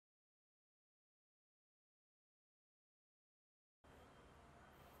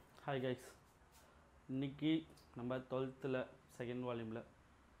Hi guys, இன்றைக்கி நம்ம 12th second வால்யூமில்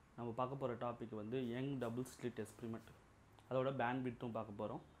நம்ம பார்க்க போகிற டாபிக் வந்து யங் டபுள் ஸ்லிட் எக்ஸ்பிரிமெண்ட். அதோட பேண்ட்விட்டும் பார்க்க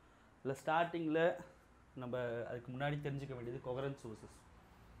போகிறோம். இல்லை ஸ்டார்டிங்கில் நம்ம அதுக்கு முன்னாடி தெரிஞ்சிக்க வேண்டியது கொஹெரென்ட் சோர்சஸ்.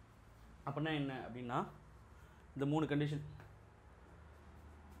 அப்படின்னா என்ன அப்படின்னா, இந்த 3 கண்டிஷன்.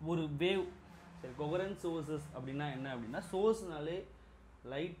 ஒரு வேவ், சரி, கொஹெரென்ட் சோர்சஸ் அப்படின்னா என்ன அப்படின்னா, சோர்ஸ்னாலே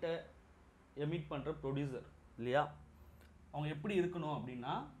லைட்டை எமிட் பண்ணுற ப்ரொடியூசர் இல்லையா. அவங்க எப்படி இருக்கணும்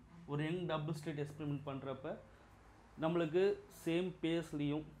அப்படின்னா, ஒரு யங் டபுள் ஸ்லிட் எக்ஸ்பெரிமெண்ட் பண்ணுறப்ப நம்மளுக்கு same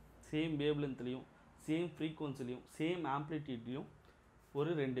பேஸ்லேயும் same wave லென்த்லேயும் same ஃப்ரீக்குவன்சிலையும் same ஆம்ப்ளிடியூட்லேயும்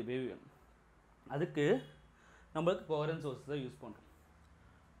ஒரு 2 வேவ் வேணும். அதுக்கு நம்மளுக்கு கொஹெரென்ட் சோர்ஸ் தான் யூஸ் பண்ணுறோம்.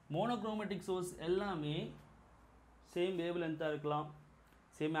 மோனோக்ரோமேட்டிக் சோர்ஸ் எல்லாமே சேம் வேவ் லென்த்தாக இருக்கலாம்,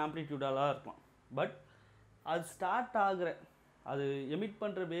 சேம் ஆம்ப்ளிடியூடாலாம் இருக்கலாம். பட் அது ஸ்டார்ட் ஆகிற, அது எமிட்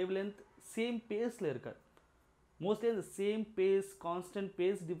பண்ணுற வேவ் லென்த் சேம் பேஸில் இருக்காது. மோஸ்ட்லி அந்த same base, constant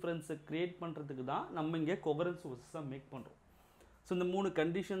base டிஃப்ரென்ஸை create பண்ணுறதுக்கு தான் நம்ம இங்கே கொஹெரென்ட் சோர்ஸஸாக மேக் பண்ணுறோம். ஸோ இந்த 3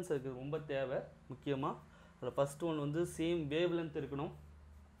 கண்டிஷன்ஸ் இருக்குது, ரொம்ப தேவை முக்கியமாக. அதில் ஃபஸ்ட் ஒன் வந்து சேம் வேவ் லென்த் இருக்கணும்.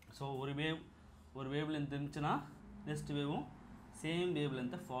 ஸோ ஒரு வேவ் லென்த் இருந்துச்சுன்னா நெக்ஸ்ட் வேவும் சேம் வேவ்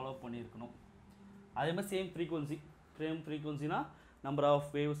லென்த்தை ஃபாலோ பண்ணியிருக்கணும். அதே மாதிரி same ஃப்ரீக்குவன்சினா number of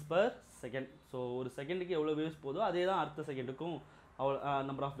waves per second. So ஒரு செகண்டுக்கு எவ்வளோ வேவ்ஸ் போதோ அதே தான் அடுத்த செகண்டுக்கும் அவ்வளோ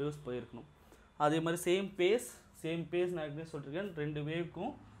நம்பர் ஆஃப் வேவ்ஸ் போயிருக்கணும். அதே மாதிரி சேம் பேஸ் நான் ஏற்கனவே சொல்லியிருக்கேன், 2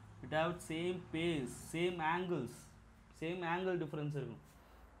 வேவ்க்கும் it have same base, same angle difference இருக்கும்.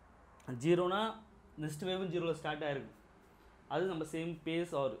 0னா நெக்ஸ்ட் வேவும் 0ல் ஸ்டார்ட் ஆகிருக்கும். அது நம்ம same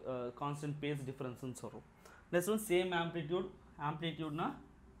base R constant base டிஃப்ரென்ஸ்னு சொல்கிறோம். Next one same ஆம்ப்ளிடியூட்னா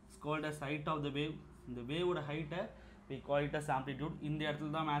called as height of the wave. இந்த வேவோட ஹைட்டை we call it as amplitude. இந்த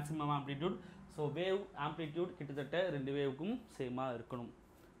இடத்துல தான் maximum amplitude. So wave amplitude கிட்டத்தட்ட 2 வேவுக்கும் சேமாக இருக்கணும்.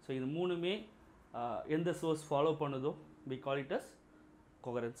 ஸோ இது 3மே எந்த சோர்ஸ் ஃபாலோ பண்ணுதோ we call it as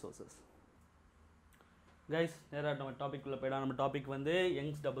coherent sources. Guys, நேராக நம்ம டாபிக் உள்ள போய்டா. நம்ம டாபிக் வந்து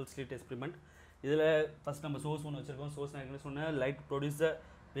யங்ஸ் டபுள் ஸ்லிட் எக்ஸ்பிரிமெண்ட். இதில் ஃபஸ்ட் நம்ம சோர்ஸ் ஒன்று வச்சுருக்கோம். சோர்ஸ் நான் ஏற்கனவே சொன்னேன், light producer,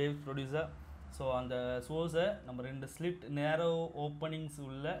 wave producer. So அந்த சோர்ஸை நம்ம 2 ஸ்லிட், நேரோ ஓப்பனிங்ஸ்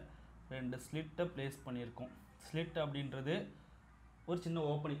உள்ள 2 ஸ்லிட்டை ப்ளேஸ் பண்ணியிருக்கோம். ஸ்லிட் அப்படின்றது ஒரு சின்ன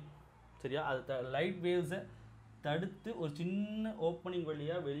ஓப்பனிங், சரியா. அது லைட் வேவ்ஸை தடுத்து ஒரு சின்ன ஓப்பனிங்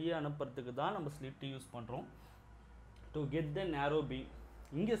வழியாக வெளியே அனுப்புறதுக்கு தான் நம்ம ஸ்லிட் யூஸ் பண்ணுறோம், டு கெட் த நேரோ பீம்.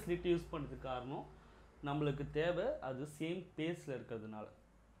 இங்கே ஸ்லிட் யூஸ் பண்ணுறதுக்கு காரணம் நம்மளுக்கு தேவை அது சேம் பேஸில் இருக்கிறதுனால,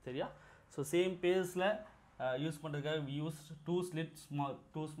 சரியா. ஸோ சேம் பேஸில் யூஸ் பண்ணுறதுக்காக use 2 slit,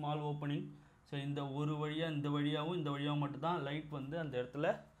 2 small opening. So இந்த ஒரு வழியாக இந்த வழியாகவும் மட்டும்தான் லைட் வந்து அந்த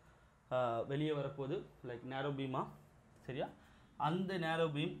இடத்துல வெளியே வரப்போகுது, லைக் நேரோ பீமாக, சரியா. அந்த நேரோ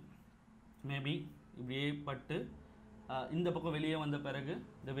பீம் மேபி இப்படியே பட்டு இந்த பக்கம் வெளியே வந்த பிறகு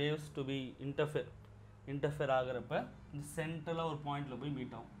the waves to be interfere ஆகிறப்ப இந்த சென்ட்ரலாக ஒரு பாயிண்டில் போய்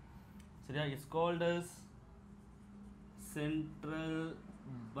மீட் ஆகும், சரியா. It's called as central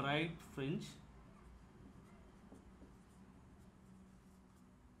bright fringe.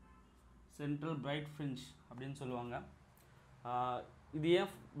 அப்படின்னு சொல்லுவாங்க. இது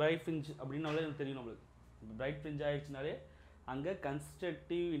ஏன் பிரைட் ஃப்ரிஞ்ச் அப்படின்னாலே எனக்கு தெரியும். நம்மளுக்கு பிரைட் ஃப்ரிஞ்ச் ஆகிடுச்சுனாலே அங்கே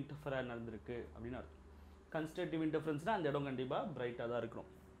கன்ஸ்ட்ரக்டிவ் இன்டர்ஃபரன்ஸ் நடந்திருக்கு அப்படின்னு அர்த்தம். கன்ஸ்ட்ரக்டிவ் இன்டர்ஃபரன்ஸ்னால் அந்த இடம் கண்டிப்பாக பிரைட்டாக தான் இருக்கணும்.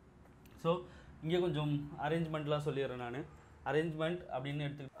 ஸோ இங்கே கொஞ்சம் அரேஞ்ச்மெண்ட்லாம் சொல்லிடுறேன் நான். அரேஞ்ச்மெண்ட் அப்படின்னு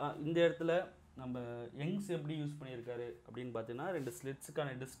இந்த இடத்துல நம்ம யங்ஸ் எப்படி யூஸ் பண்ணியிருக்காரு அப்படின்னு பார்த்தீங்கன்னா, 2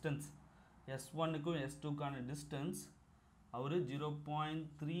 ஸ்லிட்ஸுக்கான டிஸ்டன்ஸ், S1க்கும் S2க்கான டிஸ்டன்ஸ் அவர்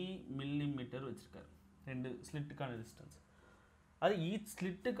 0.3 மில்லிமீட்டர் வச்சுருக்காரு. 2 ஸ்லிட்டுக்கான டிஸ்டன்ஸ். அது ஈச்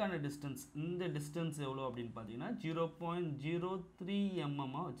ஸ்லிட்டுக்கான டிஸ்டன்ஸ், இந்த டிஸ்டன்ஸ் எவ்வளோ அப்படின்னு பார்த்தீங்கன்னா 0.03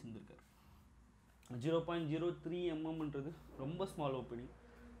 mm வச்சுருந்துருக்காரு. 0.03 mmன்றது ரொம்ப ஸ்மால் ஓப்பனிங்.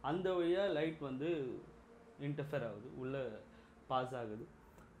 அந்த வழியாக லைட் வந்து இன்டர்ஃபேர் ஆகுது, உள்ளே பாஸ் ஆகுது.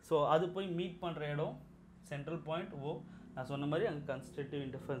 ஸோ அது போய் மீட் பண்ணுற இடம் சென்ட்ரல் பாயிண்ட் ஓ. நான் சொன்ன மாதிரி அங்கே கன்ஸ்ட்ரக்டிவ்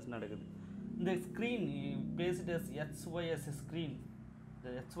இன்டர்ஃபரன்ஸ் நடக்குது. இந்த ஸ்க்ரீன் பேசிட்டு HY ஸ்க்ரீன், இந்த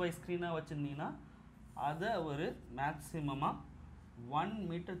HY ஸ்க்ரீனாக வச்சுருந்தீங்கன்னா அதை ஒரு மேக்ஸிமமாக 1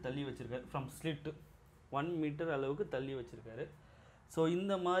 மீட்டர் தள்ளி வச்சுருக்காரு. ஃப்ரம் ஸ்லிட்டு 1 மீட்டர் அளவுக்கு தள்ளி வச்சுருக்காரு. ஸோ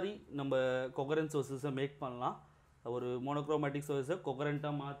இந்த மாதிரி நம்ம கொஹெரென்ட் சோர்ஸஸை மேக் பண்ணலாம். ஒரு மோனோக்ரோமேட்டிக் சோர்ஸை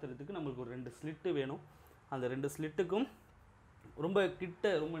கொஹெரெண்ட்டாக மாற்றுறதுக்கு நம்மளுக்கு ஒரு 2 ஸ்லிட்டு வேணும். அந்த 2 ஸ்லிட்டுக்கும் ரொம்ப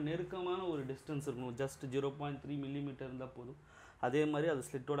ரொம்ப நெருக்கமான ஒரு டிஸ்டன்ஸ் இருக்கணும். ஜஸ்ட் 0.3 மில்லிமீட்டர் இருந்தால் போதும். அதே மாதிரி அது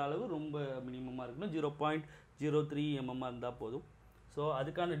ஸ்லிட்டோட அளவு ரொம்ப மினிமமாக இருக்கணும், 0.03 mm இருந்தால் போதும். ஸோ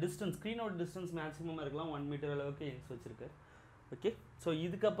அதுக்கான டிஸ்டன்ஸ், ஸ்க்ரீனோட டிஸ்டன்ஸ் மேக்ஸிமமாக இருக்கலாம், 1 மீட்டர் அளவுக்கு யங்ஸ் வச்சுருக்காரு. ஓகே. ஸோ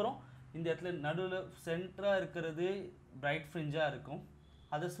இதுக்கப்புறம் இந்த இடத்துல நடுவில் சென்டராக இருக்கிறது பிரைட் ஃப்ரிஞ்சாக இருக்கும்.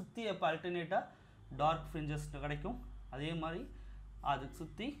 அதை சுற்றி எப்போ அல்டர்னேட்டாக டார்க் ஃப்ரிஞ்சஸ் கிடைக்கும். அதே மாதிரி அதுக்கு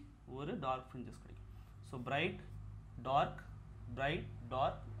சுற்றி ஒரு டார்க் ஃப்ரிஞ்சஸ் கிடைக்கும். ஸோ பிரைட், டார்க், பிரைட்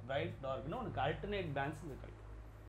டார்க்னு உனக்கு அல்டர்னேட் பேண்ட்ஸ் இங்கே கிடைக்கும்.